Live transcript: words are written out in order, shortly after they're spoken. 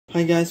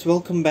Hi guys,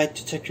 welcome back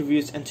to Tech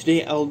Reviews, and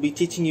today I will be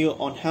teaching you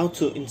on how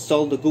to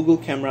install the Google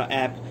Camera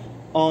app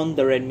on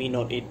the Redmi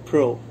Note 8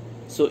 Pro.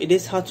 So it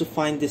is hard to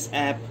find this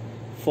app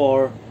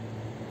for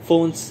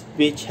phones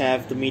which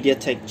have the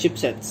MediaTek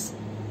chipsets.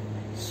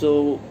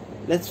 So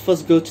let's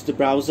first go to the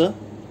browser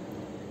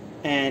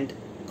and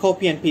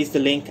copy and paste the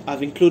link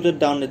I've included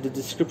down in the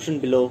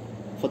description below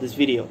for this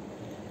video.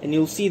 And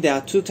you'll see there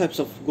are two types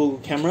of Google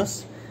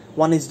cameras.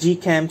 One is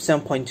Gcam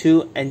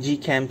 7.2 and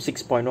Gcam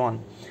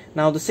 6.1.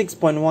 Now the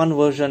 6.1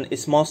 version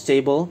is more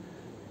stable,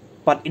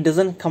 but it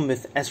doesn't come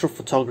with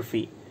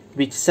astrophotography,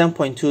 which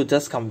 7.2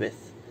 does come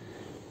with.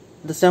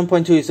 The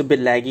 7.2 is a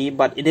bit laggy,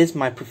 but it is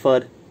my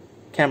preferred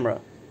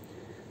camera.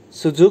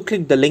 So do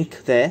click the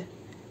link there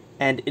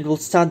and it will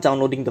start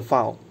downloading the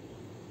file.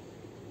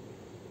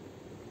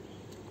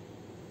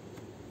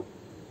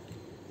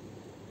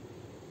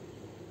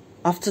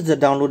 After the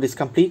download is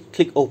complete,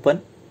 click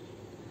open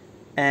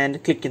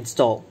and click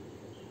install.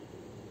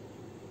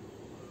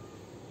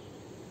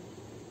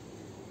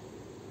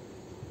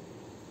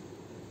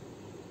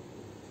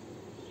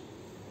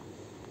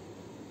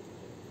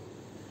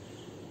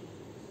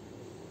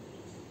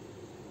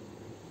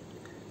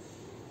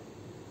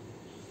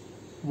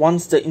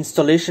 Once the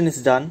installation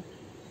is done,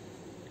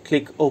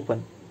 click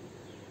open.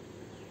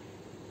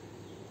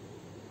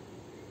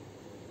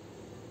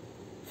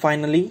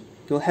 Finally,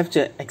 you'll have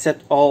to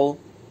accept all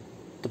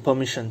the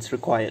permissions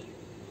required.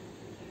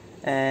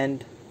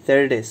 And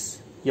there it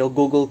is, your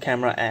Google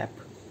Camera app.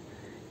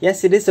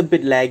 Yes, it is a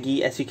bit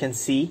laggy as you can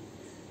see,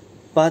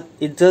 but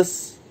it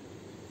does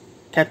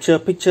capture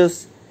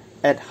pictures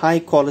at high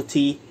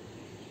quality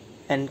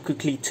and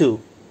quickly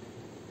too.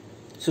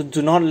 So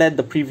do not let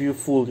the preview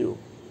fool you.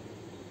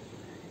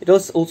 It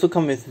does also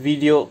come with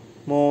video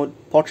mode,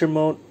 portrait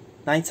mode,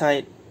 night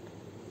sight,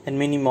 and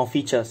many more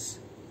features.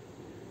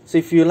 So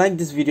if you like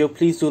this video,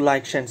 please do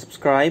like, share and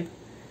subscribe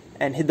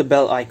and hit the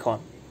bell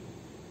icon.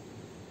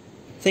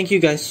 Thank you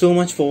guys so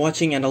much for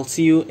watching, and I'll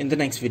see you in the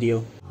next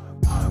video.